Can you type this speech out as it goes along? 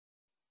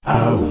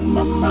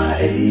mama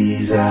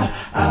Eza,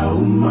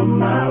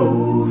 mama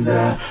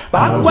Oza,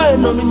 back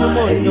no me no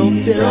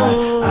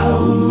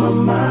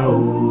mama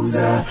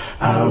Oza,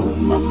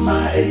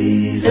 mama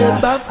Eza,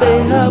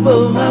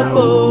 mama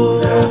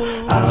Oza,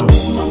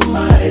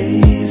 mama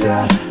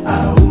Eza,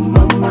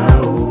 mama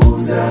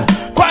Oza.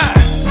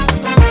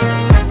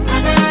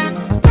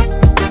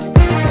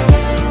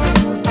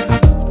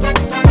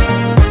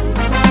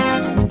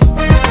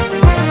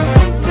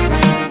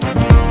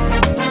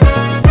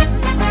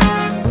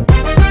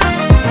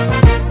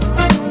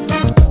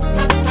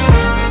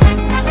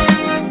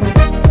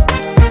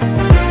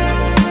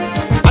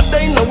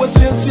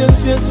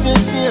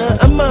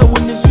 Ama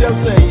wuni suya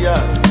saya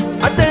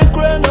Adei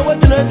kura na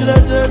wadina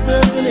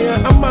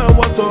ama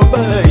wato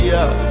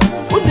baya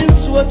Wuni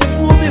suwa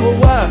tifubi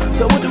wawa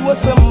Sa wudi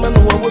wasama na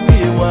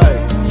wawami wai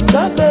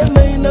Sabe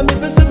mei na mi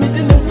bese mi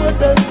dine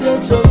wada siya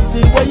chomsi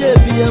Waye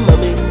biya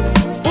mami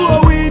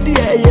Uwa widi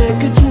eye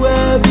kitu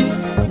ebi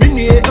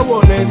Mini e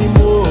awone ni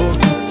mo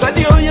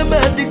Sadi oye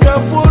medika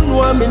fonu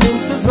wa minim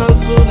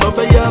sisansu No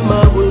baya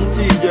ma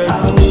wunti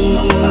jesu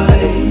Mama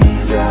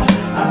Eza,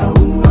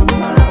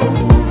 mama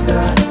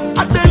Oza.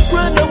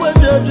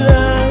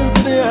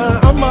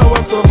 Ama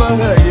wato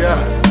bahaya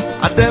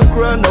Adem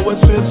kura na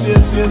wasuen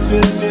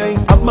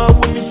Ama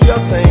wuni suya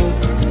saying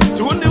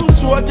Tuuni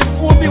msuwa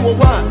jifubi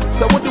wawa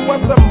Sa wudi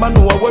wasa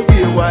manu wa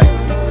wawie wai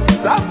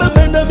Sabe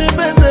mena mi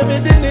beze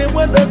midini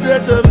Wada siya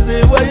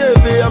chamsi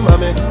wayebi ya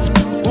mame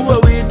Uwa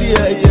widi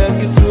ya iya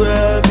kitu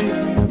ebi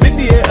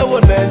Mini ye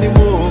ewa nani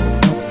mo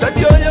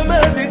Sadi oya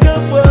medika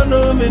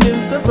fwano Mini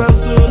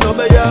msesansu no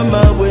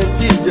bayama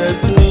wenti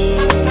jesu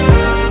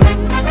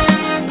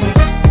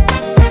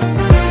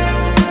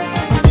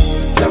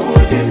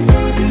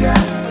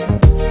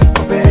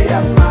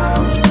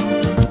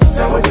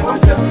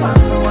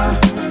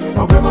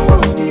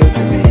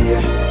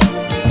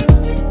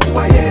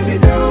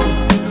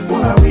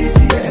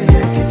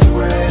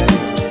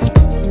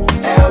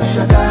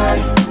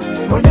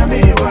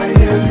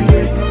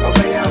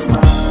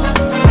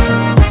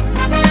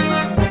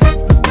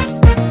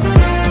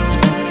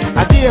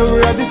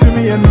Ready to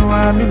me and no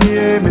I'm in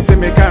here, Missy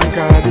me can't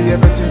card the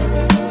ever.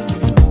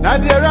 Now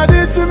they're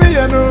ready to me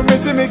and no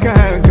Missy me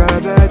can't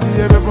card the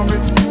ever for me.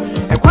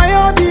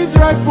 Acquire these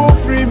right for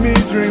free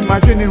misery, my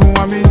journey who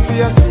I'm in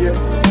tears here.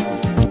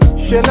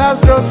 She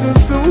last dressing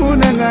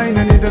soon and I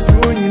need a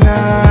soon in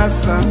a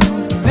son.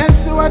 Then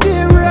so I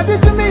did ready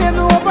to me and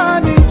no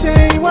bunny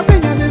chain, what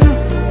being in.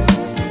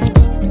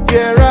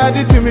 Get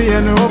ready to me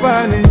and no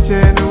bunny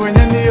chain when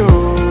you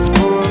know.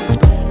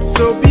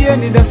 So be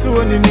any that's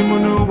one in the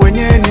moon when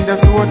you need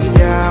that's what you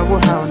are.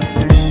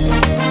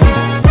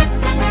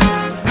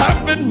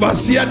 Heaven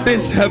must hear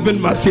this,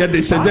 heaven must hear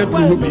this, and then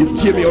we will be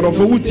tear me or of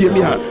who tear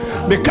me.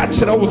 Me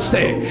catch it, I will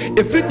say,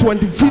 if it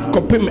 20 feet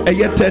copim a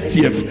year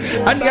 30th,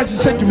 and as you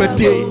said to me,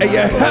 a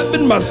year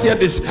heaven must hear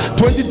this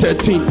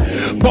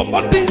 2013. But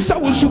what things I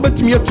will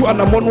submit me to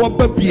an ammonia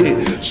papier,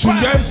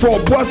 Suyan for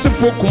Boise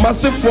for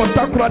Kumasi for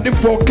Takradi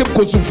for Cape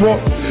Coast for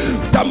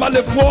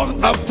Tamale for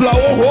a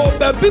flower hole,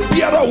 baby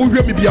Piara will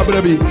be a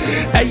baby.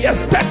 A year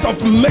state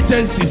of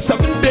emergency,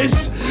 7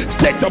 days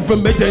state of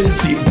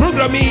emergency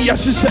programming,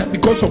 yes, she said,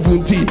 because of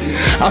Unti.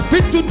 I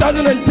think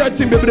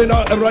 2013, baby,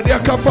 now a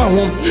radiaca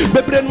home,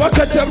 baby,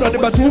 catch up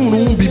but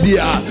who be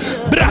there.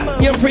 Bra,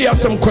 young for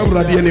some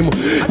quabra anymore.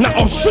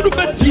 Now, should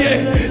bet ye,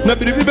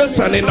 Nabi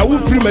San and I will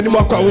free many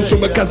more also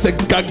because a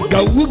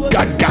gaga.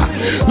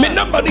 My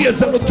number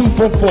is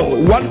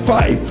 0244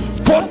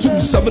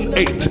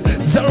 4278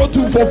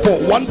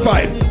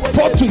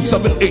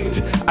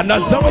 4278 and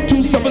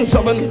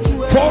 0277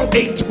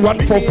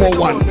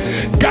 481441.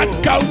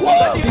 Gaga,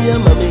 what?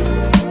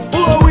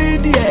 Oh, we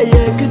dear,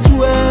 get to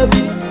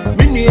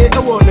Mini, I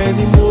want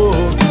anymore.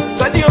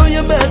 Sadi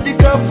oye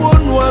medika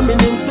phone wa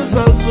minim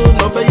sisanso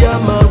no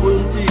bayama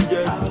wonti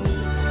jesu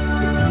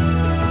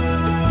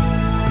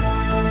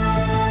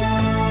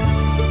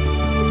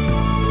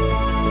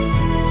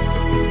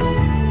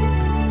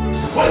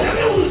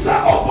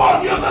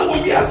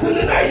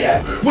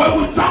when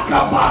we talk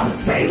about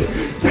sin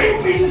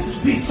means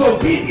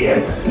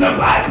disobedience. The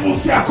Bible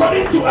says,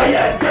 according to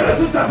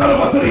Genesis chapter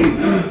number 3,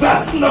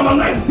 verse number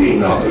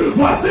 19,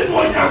 was it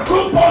when you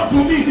come to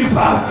me,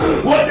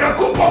 when you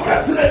come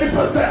to the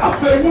person,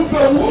 after you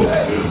go,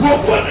 we'll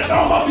put it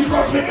on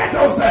because we catch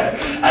us,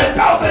 and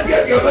now that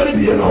you're very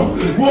beautiful,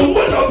 we'll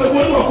win of the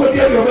one of the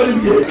other very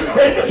good.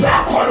 And the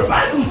black or the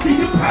Bible see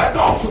the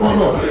paradox,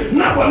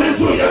 never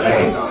listen to your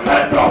name,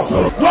 and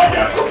also, when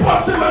you come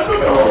to the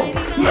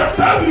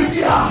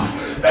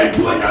and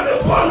when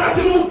you're born, I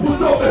didn't put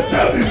over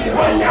selling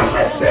when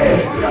you're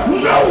say,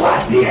 no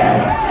idea.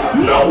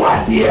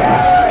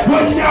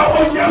 When you're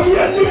on your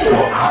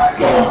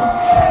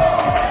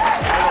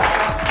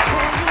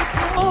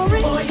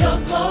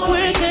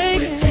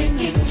we're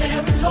taking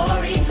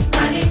territory,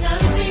 running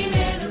unseen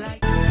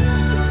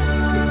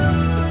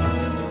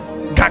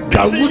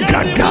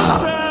Gaga,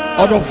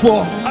 out of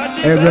 4,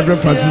 Reverend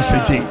Francis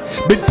Adjei.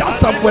 But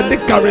that's up for the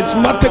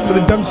Charismatic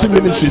Redemption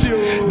Ministries.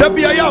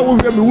 Dabia ya wo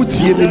hwe me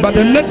wutie me but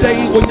the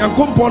day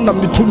onyankopon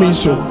nam ne tumi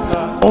so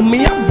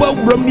omia ba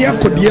wurami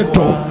akode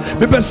to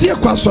me pese ye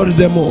kwa sori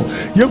dem o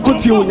ye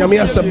nkotie onyame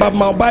ase ba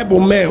ma Bible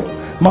mail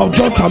ma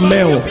jota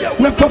mail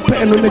na fa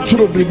pen no na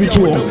chiro bribi to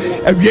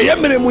awie ye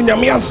mere mu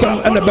nyame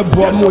asam na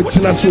beboa mo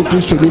kina se o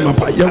Kristo ni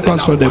mapa ye kwa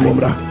sori dem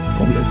omra.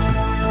 God bless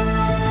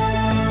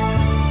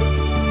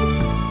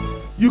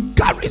you. You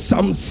carry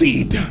some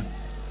seed.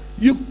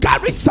 You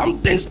carry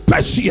something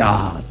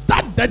special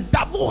that the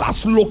devil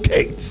has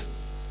located.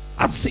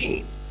 I've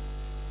seen.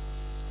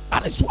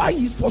 That is why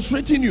he's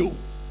frustrating you.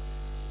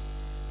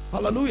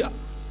 Hallelujah.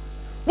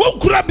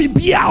 Won't grab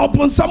bibia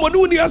upon someone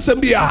who near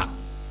Sambia.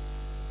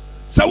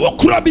 So won't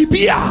grab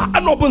bibia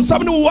and upon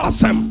someone who was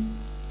some.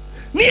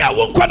 Near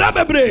won't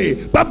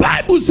quadabebre. But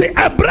Bible say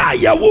Abra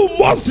ya won't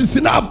Moses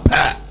in our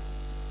pair.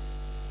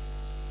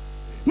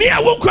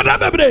 Near won't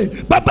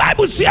quadabebre. But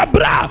Bible say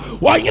Abra.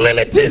 Why you know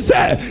it is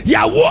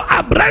ya wo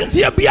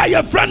abrantia be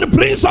your friend, the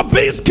Prince of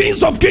Peace,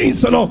 Kings of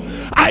Kings. You know,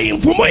 I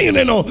inform you,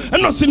 you know,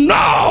 and I say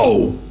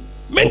no.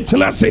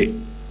 Maintenance,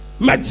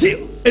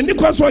 Machi, and the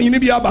question you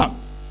need be about.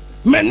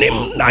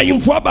 Menim na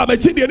info about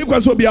Machi, and the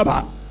question be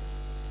about.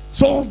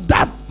 So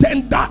that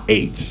tender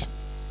age.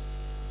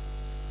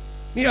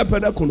 Near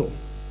Pedacuno.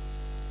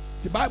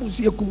 The Bible says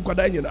you come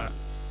Kodana.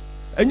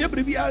 And you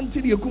be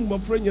until you come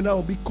friend you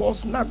now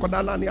because na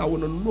Kodana, I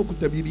want to look at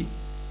the baby.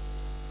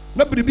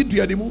 Na bribi tu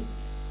yadimu.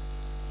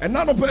 And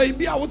none of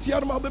baby I want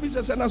to my baby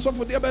says and I saw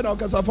for the bed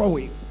because I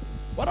found.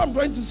 What I'm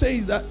trying to say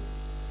is that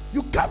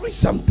you carry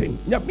something.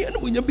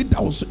 Nyame when you be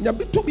down so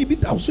nyame to be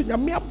down so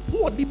nyame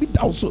abodi be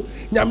down so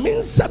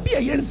nyame sabi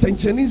ayen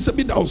sencheni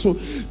sabi down so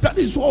that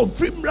is what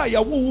frimra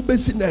ya wo be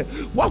sin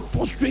what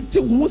frustrate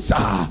wo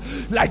sa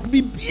like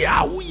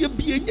bibia wo ye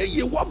bi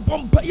enye what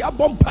bompa ya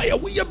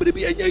wo ye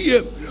bi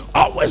enye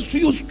always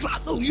you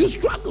struggle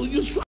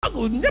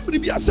never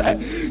be say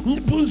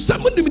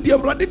someone me dey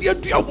already dey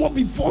do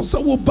before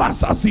so wo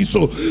basa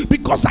so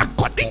because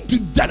according to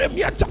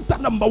Jeremiah chapter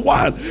number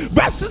 1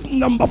 verses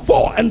number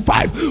 4 and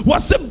 5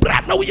 was a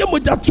brand now ye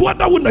moja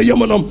tuada wo na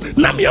yemonom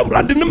na me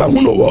awrade ne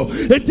mahuno wo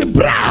enti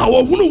bra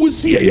wo hunu wo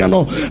sie ye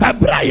no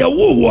abra ye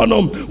wo wo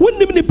no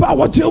wonim ni pa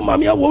wo che o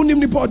mama wo wonim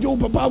ni pa wo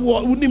papa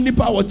wo wonim ni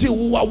pa wo che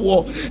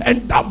wo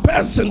and that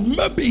person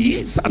maybe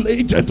he's an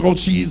agent or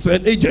she is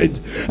an agent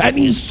and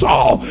he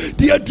saw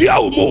the idea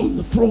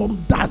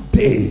from that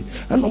day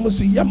and almost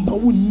say yama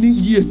woni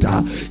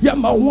yeta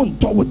yama won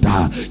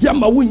towota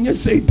yama wonye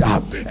say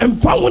that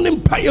and fa won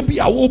empire bi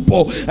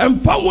awopo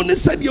and fa won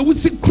said ye wo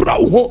si kura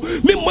ho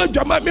me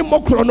madwama me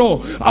mokro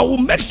no I will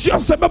make sure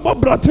say be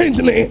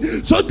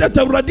bratendne so that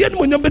already no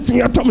nyam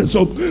betimi atom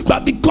so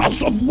but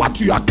because of what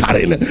you are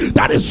carrying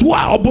that is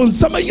why obon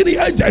some yini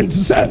agent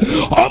say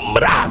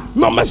omra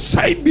no me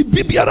say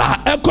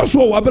bibiara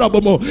ekoso wa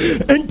brabomo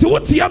enti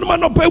woti yanoma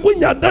no pa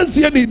wunya dance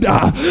ni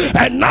da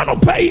and none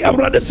of pay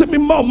already say me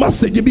more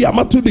message be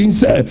amatu din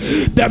say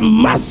the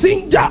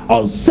messenger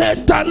of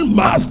Satan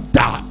must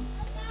die.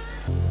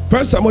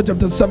 1 Samuel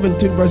chapter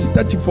 17 verse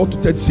 34 to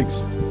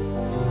 36.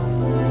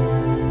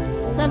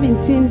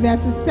 17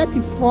 verses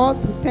 34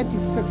 to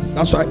 36.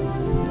 That's right.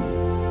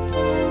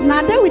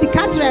 Now David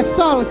catch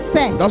Saul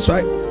say. That's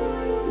right.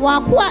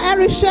 Wakwa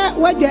erishe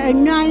wadwa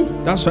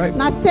enwan. That's right.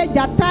 Na say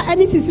jata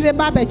ani sisire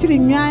ba ba chiri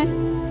nwan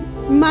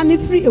mani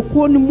free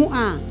ekuo no mu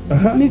a.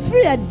 Me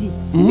free adi.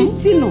 Me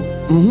ti no.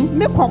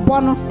 Me kobo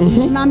no.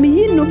 Na me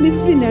yi no me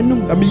free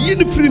nanum. Na me yi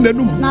ni free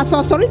nanum. Na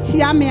so sori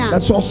tia me a. Na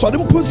so sori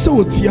mpo se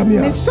o tia me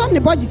a. Me so ne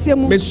bodise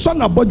mu. Me so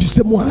na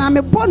bodise mu a. Na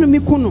me bonu mi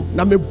kuno.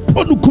 Na me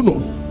bonu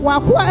kuno.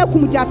 Wakwa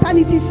ekum jata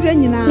ni sisire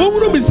nyina. Wo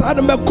wuru mi sa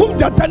na mekum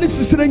jata ni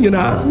sisire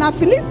nyina. Na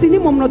Philistine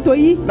momnoto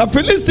yi. Na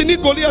Philistine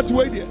Goliath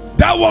wey there.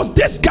 There was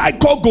this guy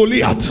called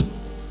Goliath.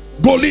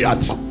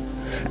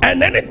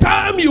 And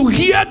anytime you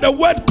hear the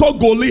word called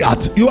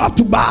Goliath, you have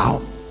to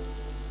bow.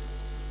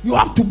 You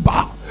have to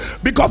bow.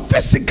 Because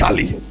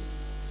physically,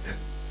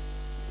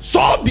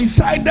 Saul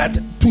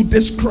decided to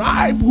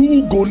describe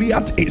who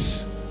Goliath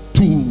is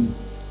to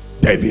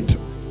David.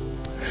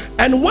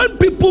 And when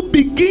people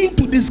begin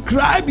to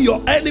describe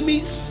your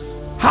enemies,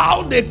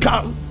 how they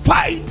can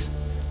fight,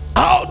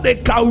 how they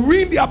can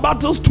win their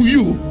battles to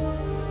you,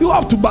 you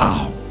have to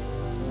bow.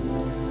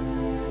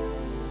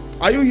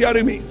 Are you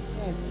hearing me?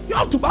 Yes. You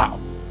have to bow.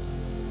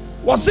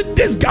 Was it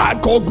this guy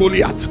called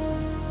Goliath?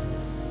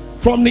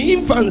 From the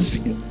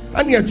infancy,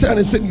 and your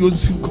child said you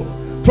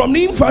from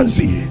the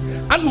infancy,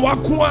 and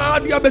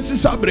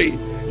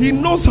he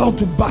knows how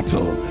to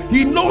battle,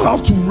 he knows how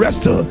to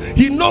wrestle,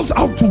 he knows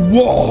how to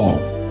war.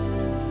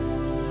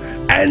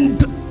 And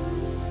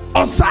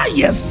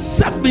Osai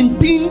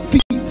 17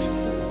 feet.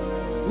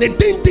 The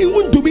thing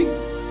won't to be.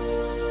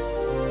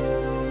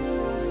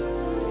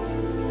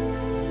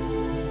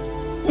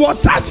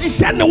 Was she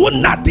said no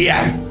one not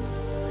there.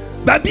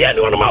 Baby,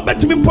 anyone about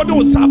bet me put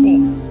on sabo.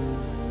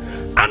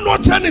 And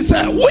what Chinese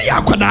say, we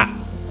are kwada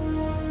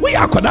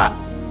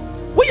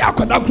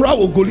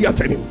crowd Goliath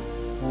him.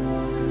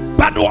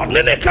 But what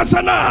nene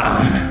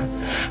kasana.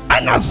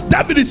 And as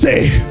David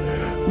say,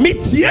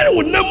 Mitier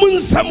will namun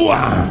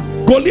samwa.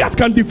 Goliath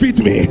can defeat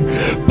me,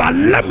 but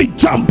let me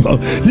jump,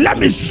 let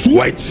me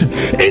switch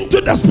into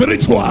the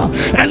spiritual,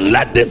 and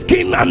let this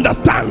king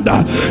understand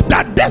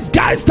that this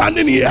guy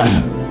standing here,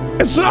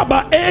 it's not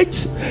about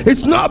age,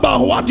 it's not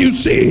about what you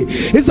see,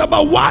 it's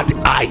about what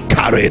I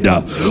carried.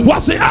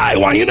 What's the I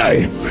want you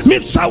know? Me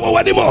saw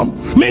anymore,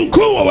 me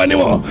cool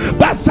anymore.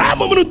 But some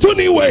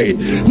tuni way,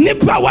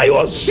 nipa why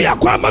you see a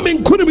kwama me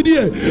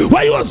kunimidi,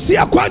 why you see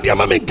a quadia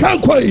me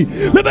can't quay.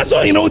 Maybe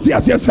so you know what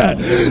yes, yes.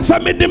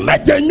 Some made the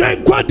matter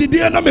and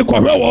quantity and I'm a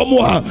quarrel or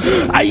more.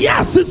 I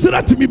yes,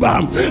 sister to me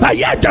bam, I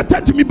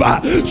yajata to me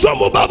ba, so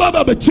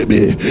mobaba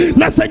chibi,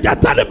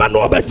 Nasajata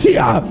no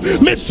betia,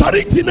 me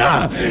sorry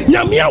tina,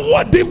 Yamia.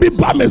 What did be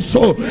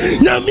bameso?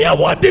 Namia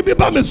what did be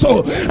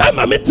bameso? I'm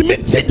a meet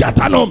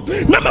jatano,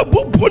 Nama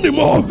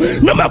Bupunimo,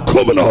 Nama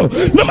Kumano,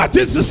 Nama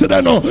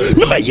Tisano,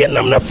 Nama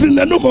Yenam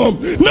Nafrina no more,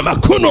 Nama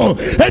Kuno,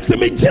 and to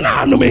me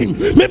Tina me,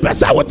 me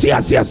Pesa what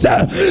yes, yes,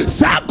 sir,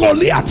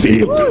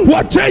 Sagoliati,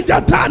 what change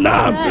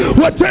atana,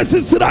 what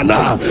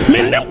Tesana,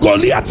 Menem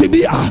Goliati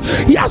bia,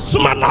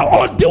 Yasmana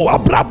or Dewa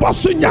Brabo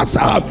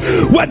Sunyasa,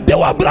 what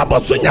Dewa Brabo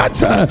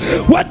Sunyata,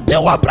 what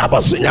Dewa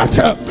Brabo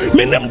Sunyata,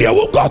 Menem they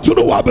will go to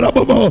the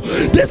Wabrabo.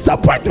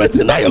 Disappointment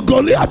in your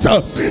Goliath,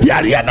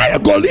 Yariana your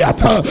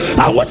Goliath,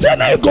 and what's in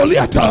your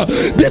Goliath,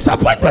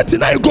 disappointment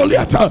in your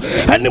Goliath,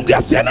 and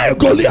Gasiana your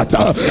Goliath,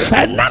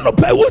 and none of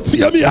what's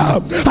here.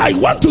 I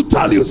want to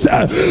tell you,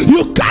 sir,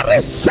 you carry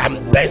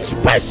something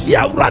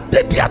special. That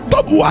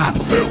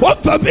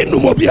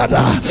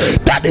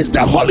is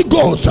the Holy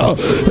Ghost.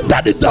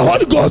 That is the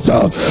Holy Ghost.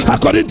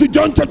 According to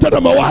John chapter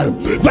number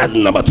 1, verse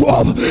number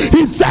 12,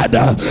 he said,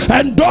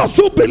 and those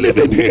who believe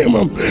in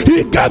him,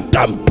 he gave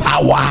them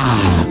power.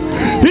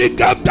 He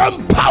gave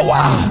them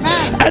power,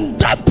 and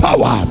that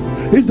power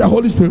is the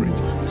Holy Spirit.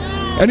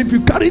 And if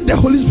you carry the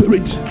Holy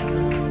Spirit,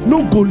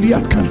 no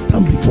Goliath can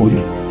stand before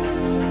you.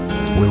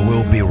 We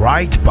will be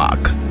right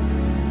back.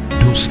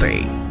 Do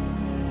stay.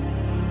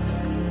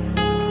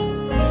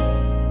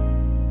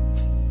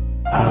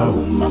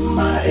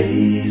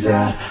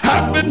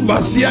 Heaven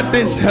must hear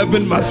this,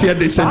 heaven must hear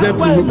this. And then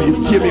we will be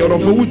teaming or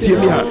of who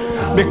teaming.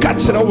 Me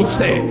catch it, I will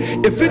say,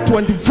 if it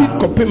 20 feet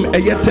compare a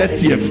year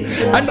 30th,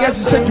 and yes,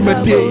 said to me,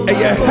 a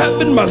year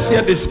heaven must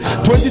hear this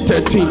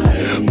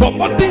 2013. But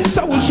what things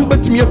I will shoot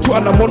me to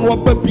an amount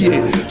of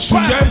papier,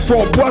 Sudan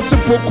for Boise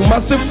for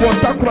Kumasi for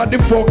Takradi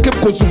for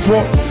Kipkosu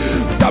for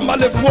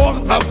Tamale for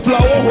a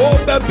flower,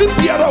 baby,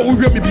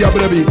 will be a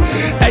baby.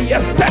 A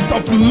year state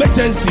of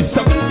emergency,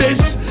 7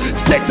 days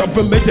state of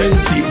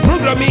emergency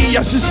programming,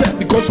 yes, she said,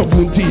 because of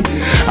Wunti.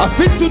 I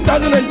think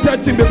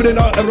 2013, baby,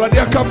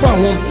 Radia Kafa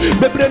home,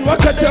 baby.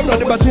 Katamra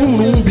de batu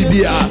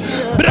bibia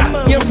bra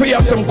yemfa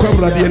yasem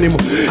kwamra de anim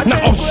na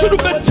osuru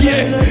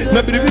betie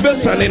na biribi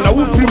besane na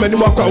wo firi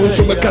manim akwa wo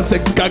so beka se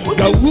gaga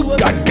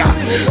gaga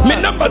me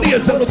number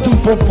is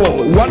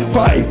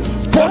 024415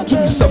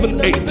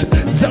 4278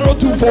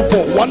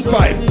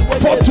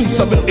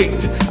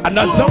 0244154278 and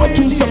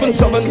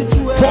 0277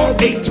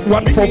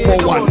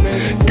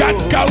 481441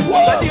 gaga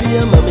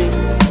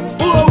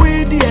oh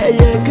we dia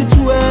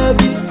ketua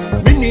bi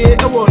mini e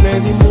won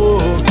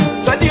anymore.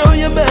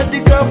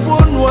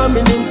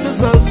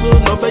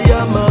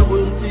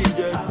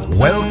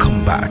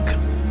 Welcome back.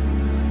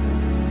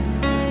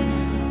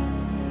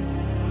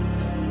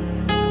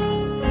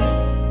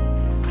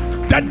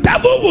 The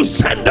devil will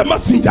send a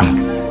messenger,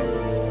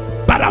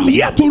 but I'm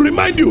here to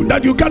remind you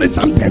that you carry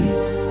something.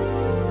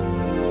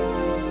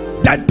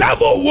 The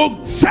devil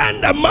will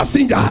send a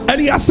messenger,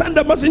 and he has sent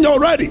a messenger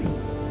already.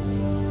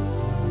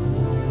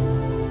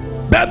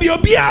 Baby,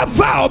 you'll be a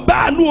vow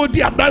ban no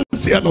dear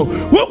dancing.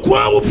 What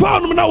one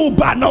found now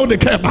ban now the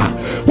keba?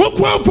 What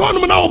one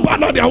found now ban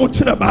now the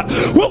outsaba?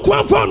 What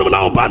one found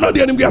now ban now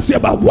the enemy?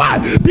 Why?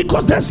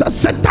 Because there's a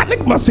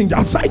satanic messenger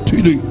aside to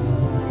you.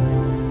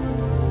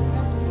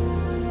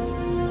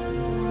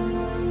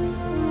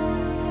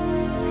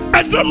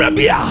 And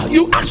remember,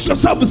 you ask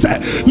yourself, say,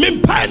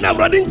 Mimpana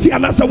Radinti,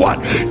 and I say, what?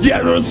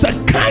 There is a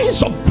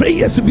kinds of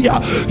prayers here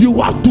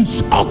you have to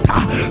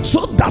alter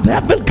so that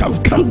heaven can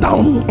come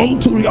down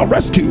onto your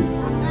rescue.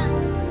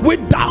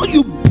 Without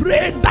you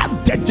pray that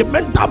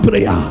judgmental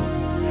prayer,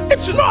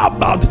 it's not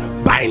about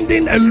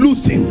binding and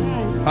loosing.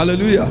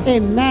 Hallelujah.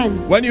 Amen.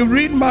 When you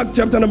read Mark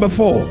chapter number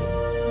 4,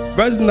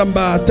 verse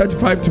number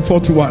 35 to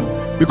 41,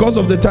 because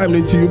of the time,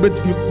 you bet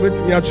me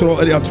actual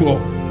area to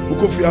all.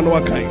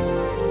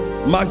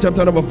 Mark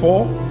chapter number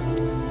 4,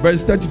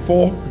 verse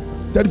 35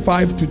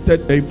 to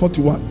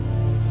 41.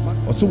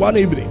 So one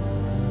evening,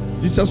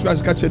 Jesus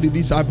Christ captured the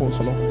disciples.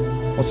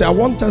 Or say, I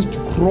want us to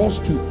cross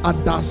to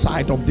other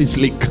side of this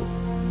lake.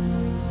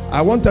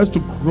 I want us to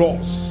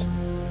cross.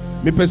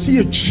 Me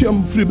perceive a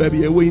chum free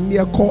baby away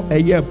near call a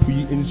year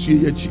pre in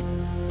Shiachi.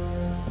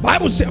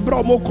 Bible say,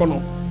 bro,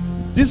 mokono.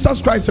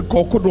 Jesus Christ a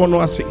cocoa do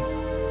no say.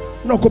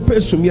 No compare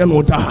to me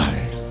no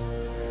die.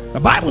 The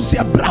Bible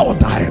say, bro,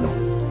 die no.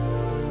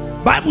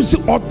 Bible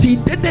say oti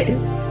dede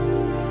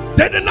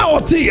na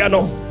oti ya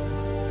no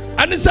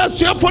and it says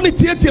you for the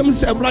TTM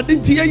say brother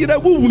tie yire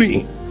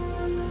wuni.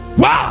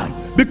 Why?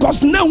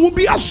 Because now will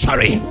be a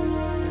sorry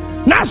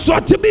Now, so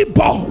to be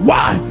born.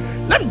 Why?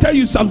 Let me tell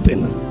you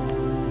something.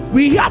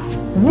 We have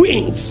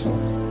winds.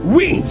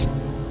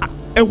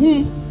 A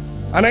whom?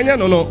 And I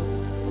know.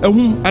 A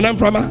whom? And I'm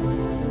from.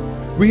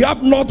 We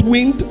have north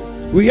wind.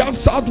 We have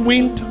south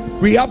wind.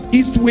 We have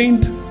east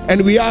wind.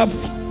 And we have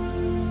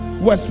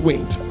west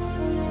wind.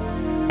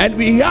 And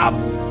we have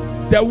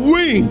the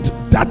wind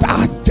that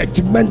are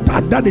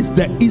judgmental. That is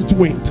the east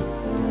wind.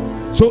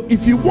 So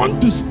if you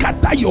want to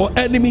scatter your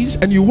enemies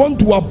and you want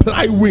to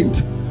apply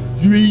wind,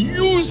 you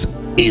use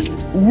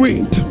east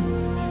wind.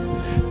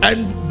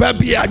 And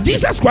baby,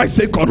 Jesus Christ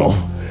said,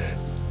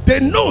 they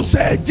know,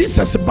 say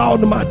Jesus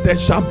bound man, there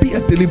shall be a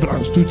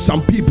deliverance to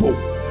some people.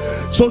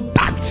 So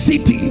that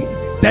city,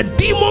 the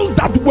demons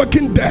that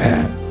working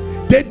there,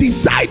 they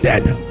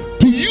decided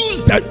to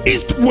use the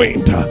east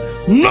wind,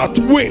 north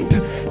wind,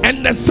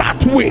 and the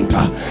south wind,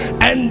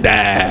 and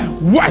the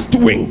west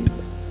wind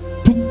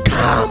to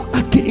come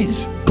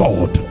against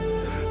God.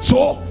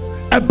 So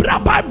a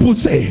Bible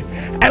say,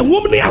 a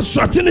woman is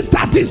certain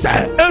started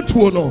say,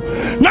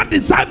 not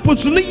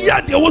disciples, they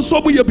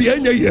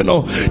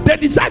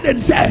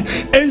decided say,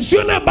 and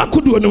sooner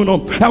bakudu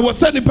no. I was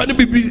sending penny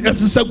baby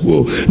as a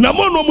sago.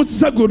 Namono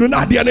Musago,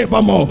 not the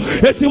neighbor more.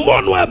 It's in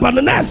one way, but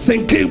an ass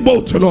and king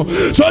boat.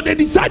 So they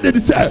decided to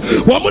say,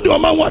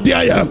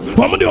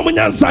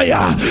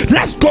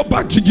 let's go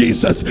back to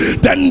Jesus.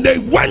 Then they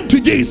went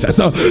to Jesus.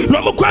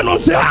 Namukwano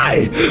say,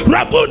 hi,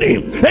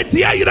 Rabuni, it's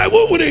here, you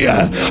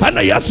and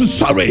I asked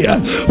sorry.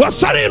 Was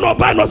sorry no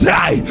by no say,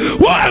 hi,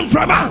 where I'm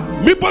from,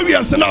 me boy,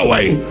 yes, no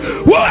way.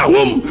 Where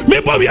whom, me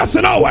boy, yes,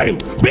 no way.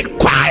 Be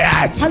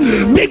quiet,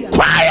 be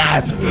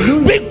quiet,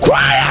 be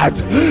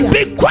quiet,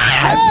 be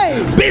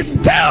quiet, be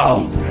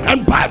still.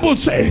 And Bible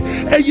say,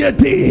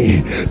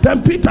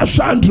 then Peter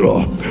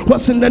Shandro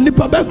was in the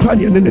Nipa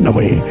Bankranian in the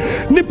way.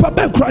 Nipa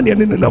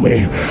Bankranian in the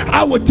way.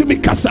 I would to me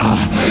Kasa,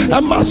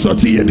 I'm a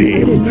sorti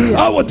yadim.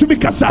 I would to me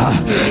Kasa,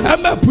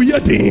 I'm a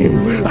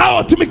puyadim. I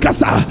would to me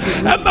Kasa,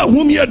 I'm a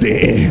whom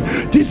yadim.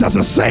 Jesus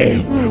is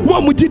saying,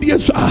 one with Didia,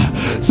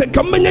 say,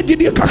 come in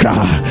Didia Kaka,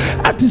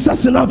 at this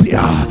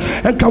Asinapia,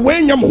 and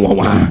Kawenya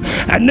Mwawa,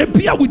 and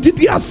Nepia with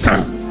Didia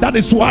San. That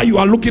is why you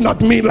are looking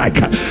at me like,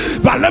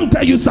 but let me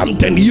tell you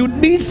something. You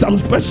need some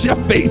special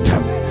faith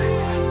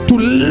to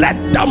let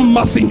that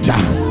messenger.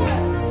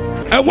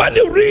 And when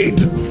you read,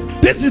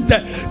 this is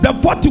the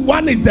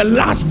 41 is the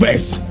last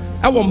verse.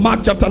 I will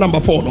mark chapter number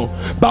 4 no.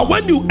 But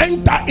when you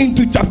enter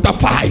into chapter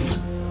 5,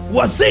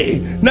 was say,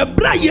 na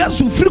bra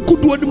yesu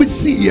frikudu odum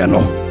see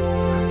no.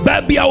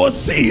 Baby I was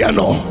see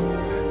no.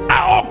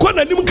 I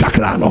okona nim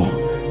kakra no.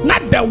 Na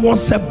there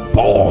was a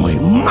boy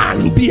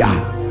man bia.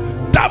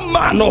 That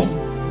man no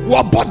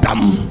wa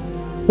bodam.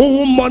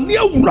 Money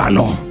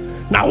urano.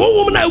 Now one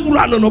woman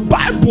urano no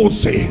Bible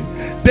say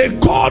they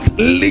called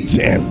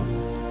legion.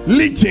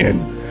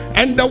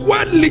 And the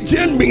word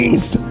legion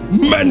means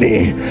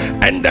many.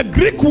 And the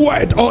Greek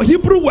word or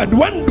Hebrew word,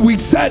 when we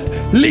said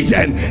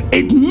legion,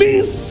 it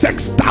means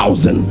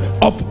 6,000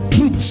 of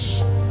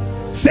troops.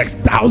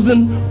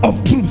 6,000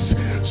 of troops.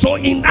 So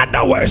in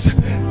other words,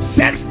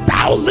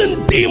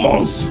 6,000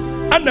 demons.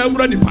 And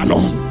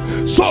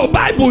so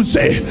Bible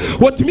say,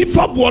 what me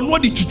fab one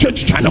what the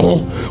church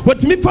channel,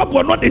 what me fab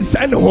one what the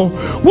sign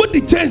what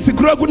the chance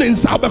grogun in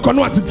South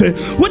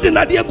Beconwatite, what the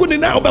Nadia good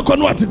in our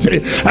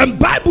Beconwatite, and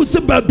Bible say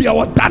baby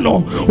our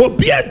dano or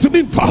be to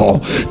me for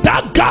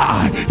that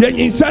guy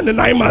in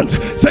 9 months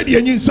said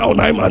in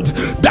 9 months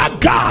that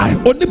guy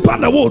only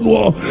pan a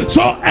war.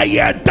 So a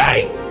year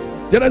dying.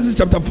 Genesis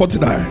chapter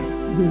 49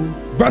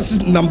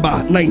 verses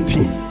number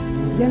 19.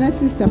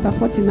 Genesis chapter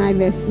 49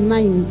 verse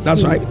 19.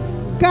 That's right.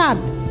 God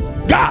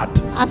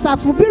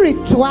Asafubiri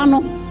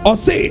tuano. Or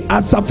say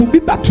Asafubi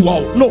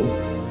batuao. No.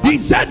 He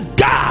said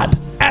God,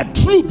 a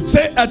troop.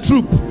 Say a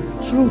troop.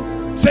 Troop.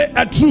 Say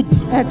a troop.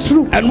 A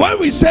troop. And when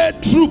we say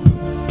troop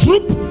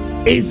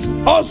is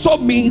also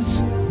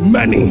means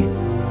many.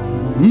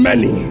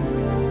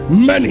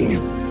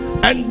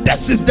 And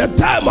this is the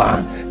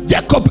time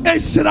Jacob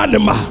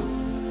Esranema.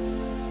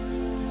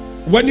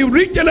 When you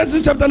read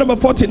Genesis chapter number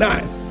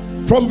 49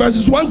 from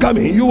verses 1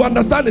 coming, you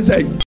understand it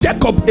say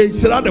Jacob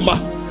Esranema.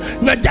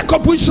 Na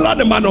Jacob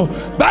Esranema no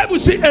Bible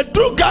say a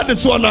true God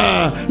is one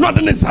not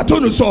in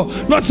Saturn so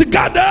no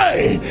sigada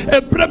e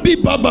brebi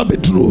baba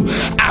betru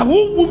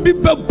ahu won bi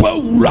baba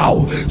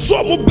wuraw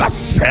so mo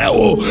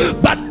basel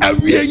but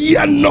awie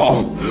ye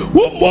no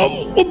wo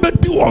mom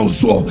obedi won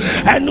so.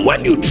 And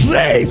when you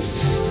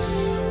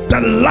trace the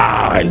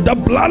line, the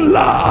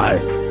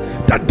bloodline,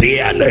 the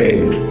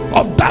DNA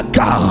of that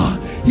God,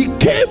 he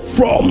came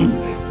from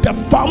the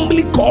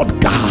family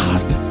called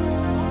God.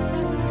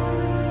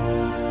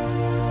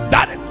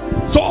 That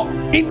so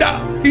in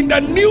the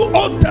New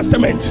Old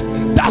Testament,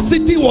 that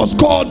city was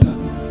called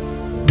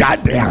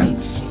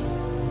Gadians.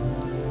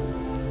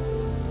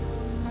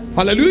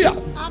 Hallelujah.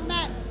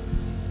 Amen.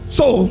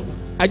 So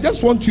I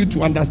just want you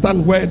to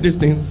understand where this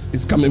thing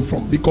is coming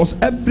from, because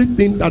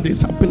everything that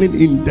is happening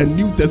in the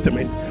New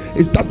Testament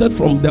is started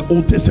from the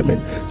Old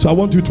Testament. So I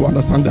want you to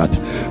understand that.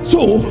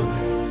 So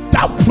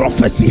that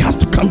prophecy has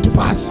to come to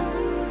pass.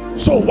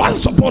 So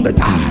once upon a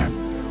time,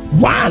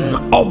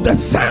 one of the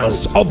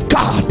sons of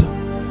God,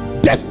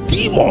 the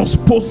demons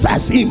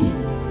possess him.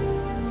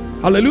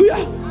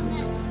 Hallelujah.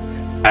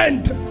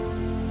 And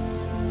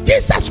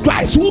Jesus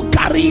Christ, who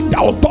carried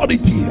the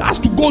authority, has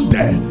to go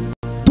there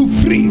to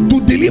free, to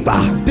deliver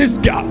this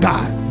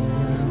guy.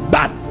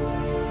 But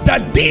the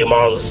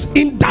demons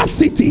in that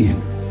city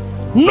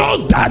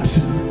knows that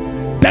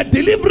the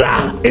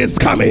deliverer is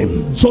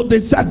coming. So they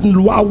said,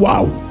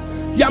 wow,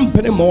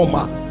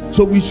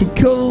 so we should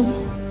kill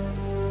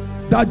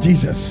that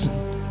Jesus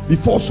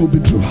before so be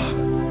true.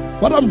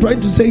 What I'm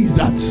trying to say is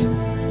that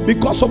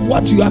because of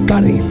what you are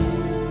carrying,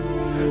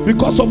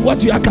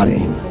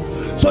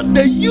 so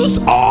they use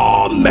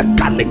all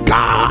mechanical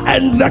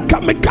and the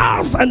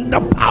chemicals and the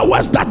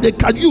powers that they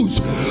can use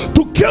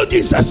to kill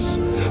Jesus.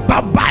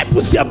 But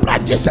Bible says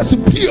Jesus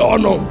pure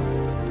no.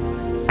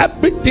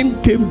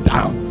 Everything came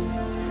down.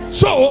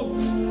 So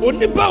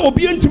onipa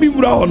obi ntimi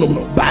wura hono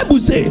no. Bible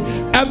say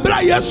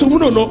ebra Yesu mu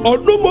no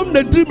onumom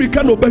na dream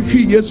ka no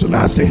bahwi Yesu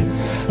na ase.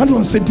 And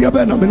on say dia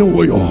be na me no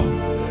wo yo.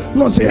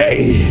 No say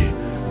hey,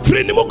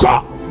 free ni mo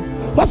ko.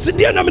 What's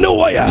dia na me no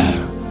wo ya.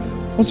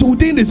 I say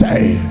within this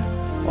I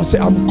say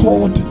I'm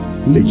called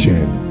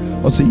Legion.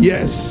 I say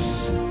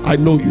yes, I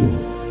know you.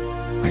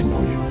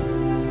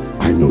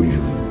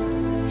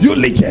 You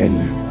Legion,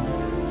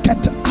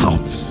 get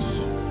out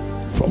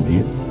from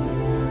him.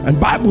 And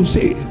Bible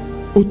say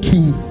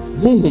otu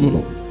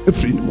no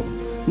free no.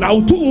 Now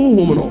otu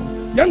no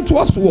yan to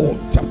us war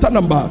chapter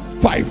number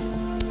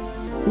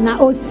 5. Na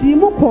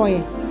osimu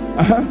koye.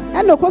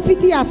 Eno ko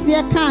fiti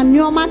ase ka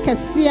nyoma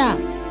kese a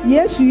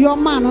Yesu your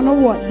man no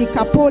what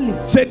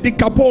Decapoli. Say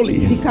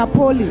Decapoli.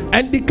 Decapoli.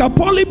 And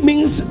Decapoli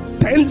means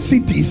 10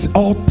 cities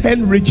or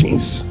 10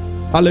 regions.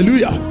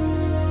 Hallelujah.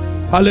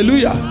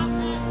 Hallelujah.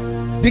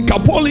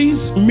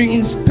 Decapolis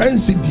means 10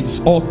 cities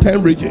or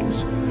 10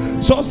 regions.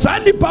 So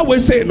Sanipa will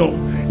say no.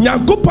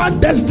 Nyankopa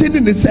destiny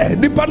ni say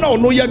nipa na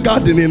ono ya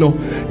garden no.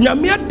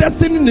 Nyamia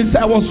destiny ni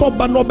say was so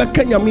ba no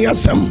beka nyamia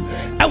sem.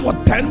 And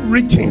what 10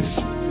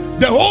 regions.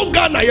 The whole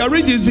Ghana your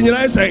regions in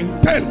United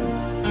saying 10.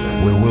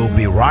 We will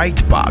be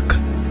right back.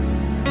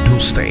 Do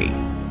stay.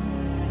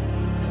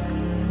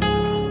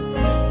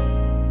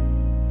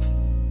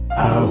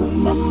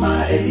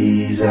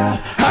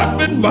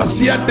 Heaven must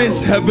hear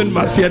this, heaven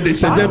must hear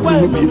this. And then we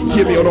will be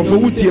teary or of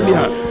who teary.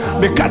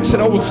 The catcher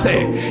will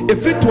say,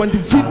 if it 20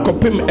 feet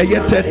compim a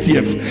year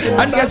 30th,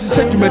 and yes,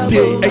 said to me, a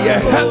year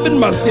heaven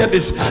must hear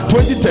this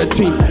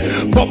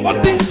 2013. But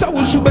what things I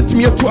will submit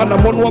me to an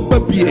amon of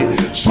papier,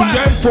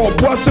 Suyan for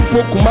Boise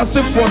for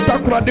Kumasi for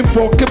Takradi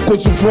for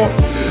Kipkosu for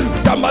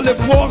Tamale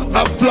for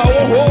a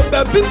flower hole,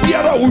 baby,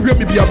 Biara will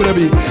be a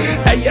baby.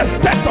 A year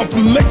state of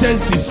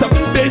emergency,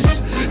 7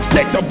 days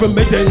state of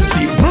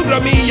emergency.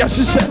 Programming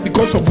Yashisha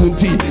because of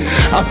Unti.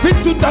 I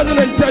think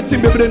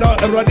 2013, baby, now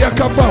a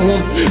Radiaka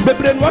home,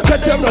 baby, what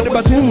catch him at the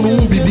bathroom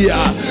room be there.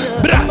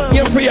 Bra,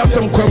 Yafia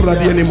some camera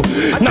anymore.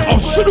 Now,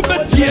 should be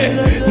here,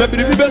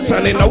 Nabi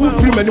Bessan, and I will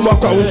free many more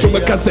calls from a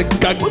cassette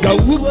gaga.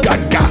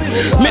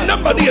 My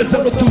number is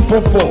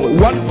 0244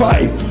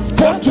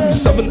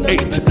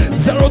 4278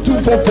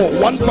 0244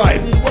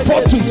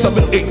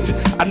 4278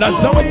 and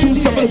that's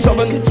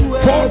 0277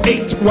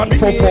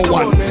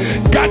 481441.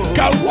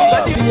 Gaga.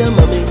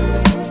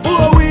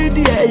 Oh, we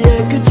dear,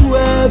 get to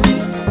have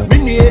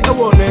many a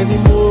one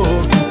anymore.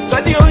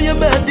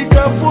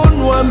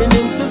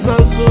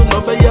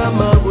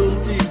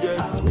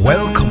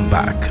 Welcome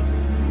back.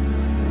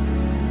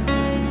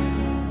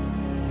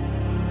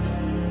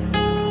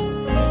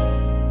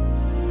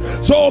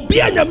 So be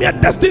a nyamia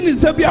destiny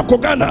se be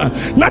akogana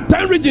na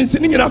 10 regions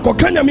ni nyina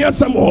akokanya me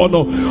asem ho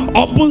no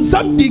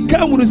obunsam di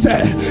kan wuru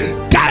se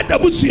God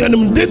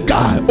abusuanim this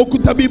guy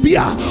okuta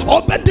bibia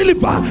obe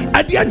deliver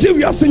ade age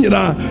wiase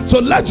nyina. So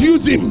let's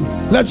use him,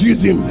 let's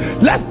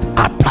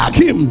attack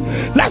him,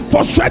 let's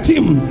frustrate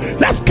him,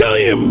 let's kill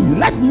him,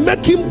 let's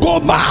make him go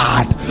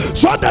mad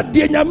so that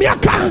the nyamia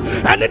kan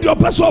and the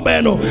person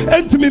be no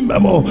entimi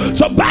memo.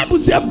 So Bible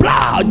say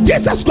bra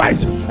Jesus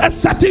Christ is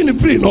setting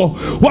free no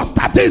was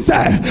starting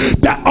say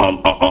that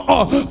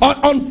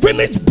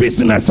unfinished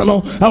business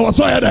no I was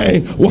so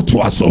what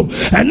was so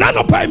and none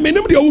of my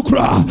minimum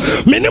ukra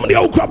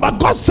but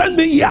God sent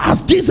me here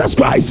as Jesus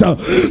Christ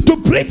to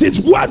preach his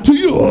word to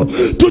you,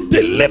 to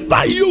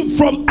deliver you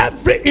from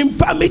every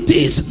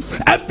infirmities,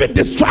 every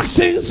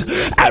distractions,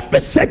 every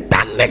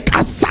satanic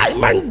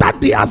assignment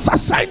that they are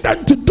assigned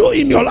to do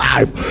in your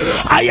life.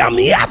 I am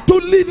here to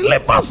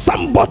deliver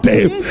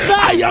somebody.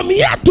 I am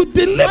here to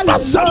deliver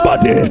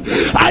somebody.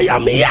 I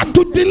am here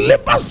to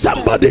deliver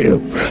somebody.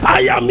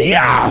 I am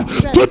here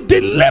to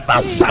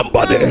deliver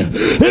somebody.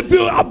 If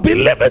you are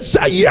believing,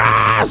 say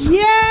yes.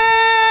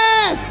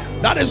 Yes.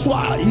 That is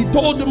why he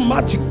told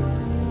Matthew,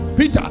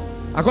 Peter,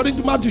 according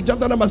to Matthew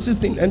chapter number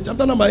 16 and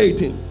chapter number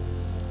 18,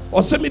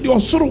 or send me the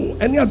osuru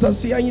and yes, I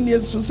see I need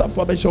to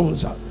suffer by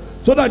showns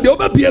so that the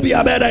over be a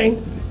bad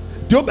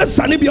the over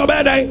sunny be a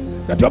bad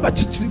that the over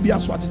chichi be a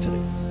swat.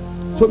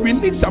 So we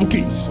need some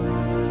keys.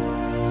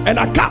 And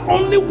I got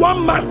only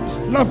 1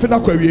 month, nothing,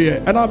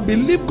 and I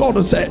believe God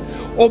will say,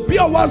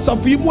 Obia was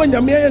of him when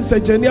Yamia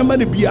said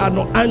Janiamani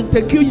Biano and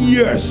take you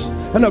years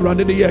and I've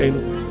rather the year.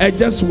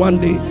 Just one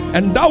day,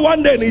 and that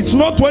one day it's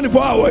not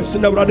 24 hours.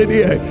 Never did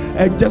it.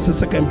 Just a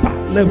second part.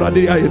 Never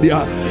did it.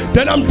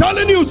 Then I'm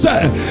telling you,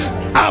 sir.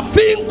 I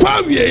think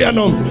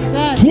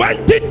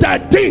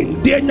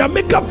 2013, the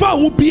Nyamika fa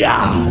will be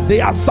they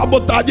are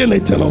sabotaging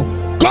it.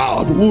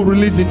 God will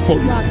release it for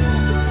you.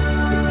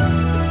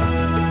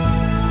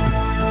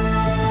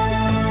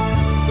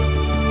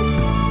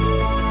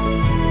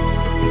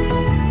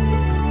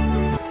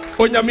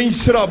 Onyame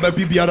nhyira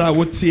baby biara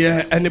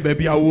wotie ene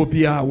baby a wo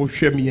bia wo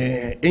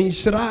hwemie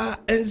nhyira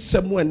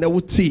ensem ene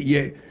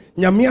wotie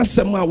nyame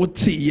asem a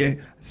wotie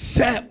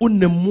se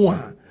onemu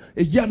a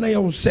eya na ye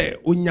wo se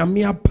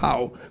onyame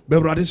apaw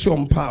bewrade se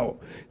ompaw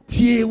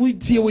tie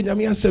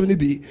onyame asem ne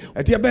bi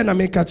ade be na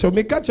meka che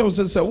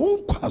se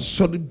wonkwa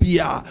asori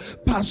bia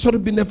pa asori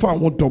bi ne fa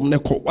hodom ne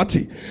ko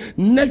wate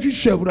na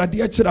hwehwe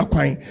awrade a kira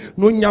kwan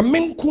no onyame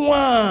nko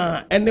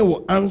a ene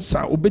wo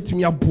answer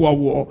obetimi aboa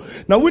wo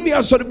na woni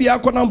asori bia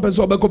akona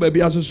mpese obeko ba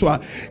bia so a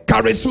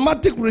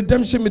Charismatic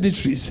Redemption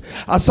Ministries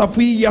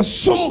asafu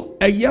yasom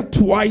eye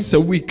twice a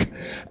week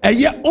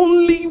eye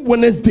only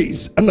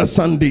Wednesdays and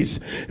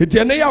Sundays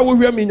etiene ya wo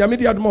hwem nyame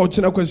de adoma o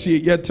kina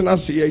kwasi ye tena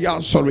se ye ya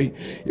sorry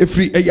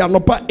efri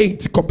anopa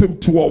 8 kopim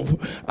 12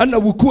 and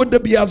we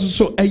could be as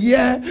so a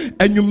year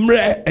and you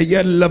mre a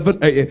year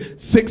 11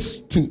 6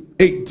 to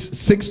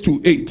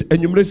 8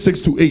 and you mre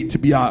 6 to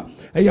 8 be a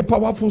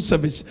powerful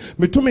service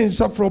me to me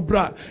insafro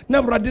bra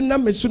na brade na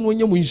meso no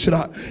nyam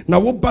nhira na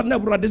wo ba na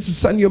brade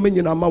sesa ne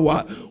omanyina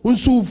mawa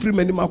unso free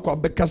mani makwa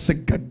beka se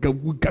gaga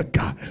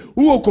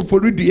wo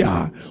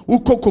koforudia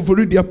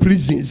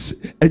prisons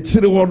e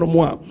kire ho no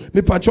mo a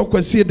me pa cho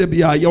kwase de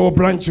bia ye wo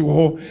branch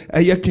ho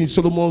e King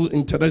Solomon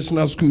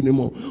International School ni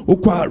mo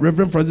okwa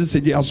Reverend Francis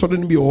Adjei asore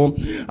ni bi ho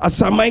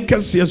asaman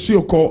kase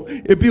yesu ko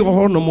e bi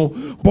ho no mo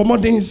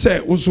bomoden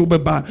se wo so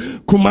beba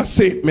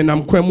Kumase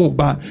menam kwemu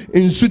ba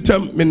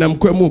insutam menam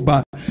kwemu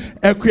ba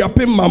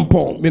ekuape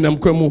mampon menam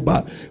kwemu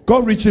ba.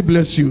 God richly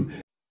bless you.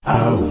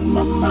 Heaven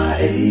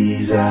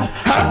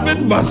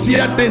must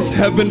hear this,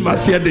 heaven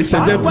must hear this.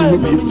 And then we will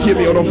be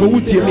teaming or for who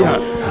teaming her.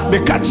 The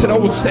catcher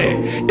will say,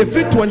 if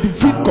it 20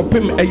 feet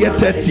copim a year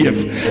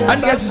 30th,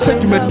 and yes, said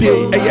to me, a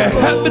year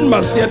heaven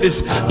must hear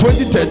this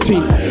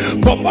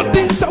 2013. But what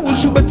things I will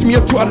submit me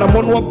to an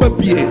amon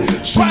papier,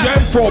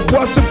 Suyan for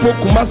Boise for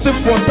Kumasi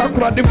for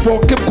Takradi for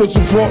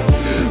Kipkosu for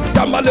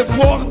Tamale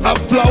for a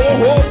flower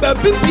hole,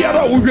 baby,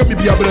 Biara will be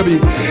baby.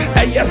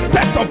 A year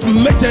state of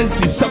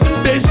emergency,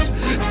 7 days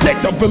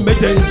state of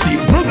emergency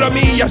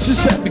programming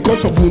yashisha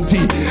because of unti.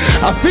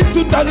 I think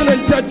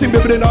 2013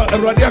 baby na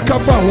radio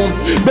kafa home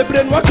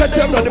baby no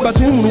akacha na de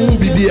batu mu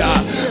bidia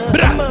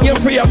bra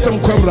yemfa yasam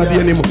kwam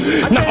radio nimo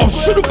na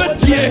osuru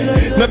betie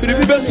na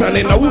biribi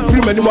besane na wo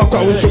free mani makwa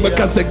wo so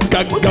beka se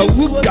gaga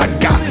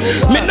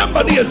me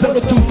number is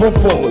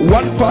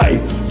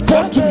 024415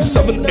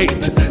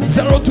 4278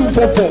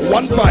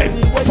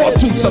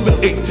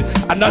 0244154278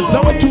 and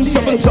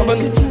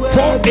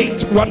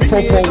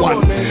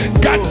 0277481441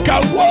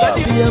 Gagawa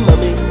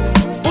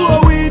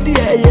oh we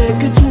dear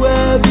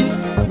kitwabi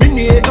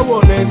mini e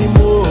won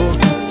anymore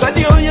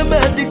sadi on your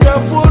medical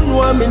phone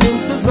no minim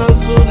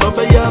sesanso no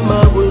be ya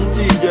ma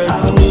wonti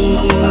just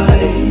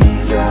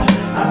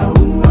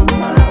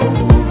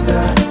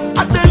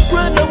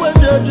adenkwa na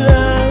wajaja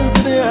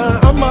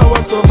ama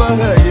watoba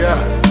ya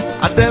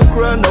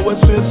adenkwa na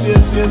wasuen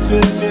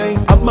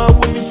ama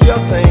woni sia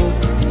sen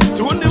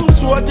to nim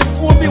so ade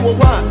fo bi wo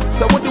wa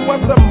sa wodi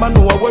wasam ma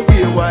no wa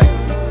wie wa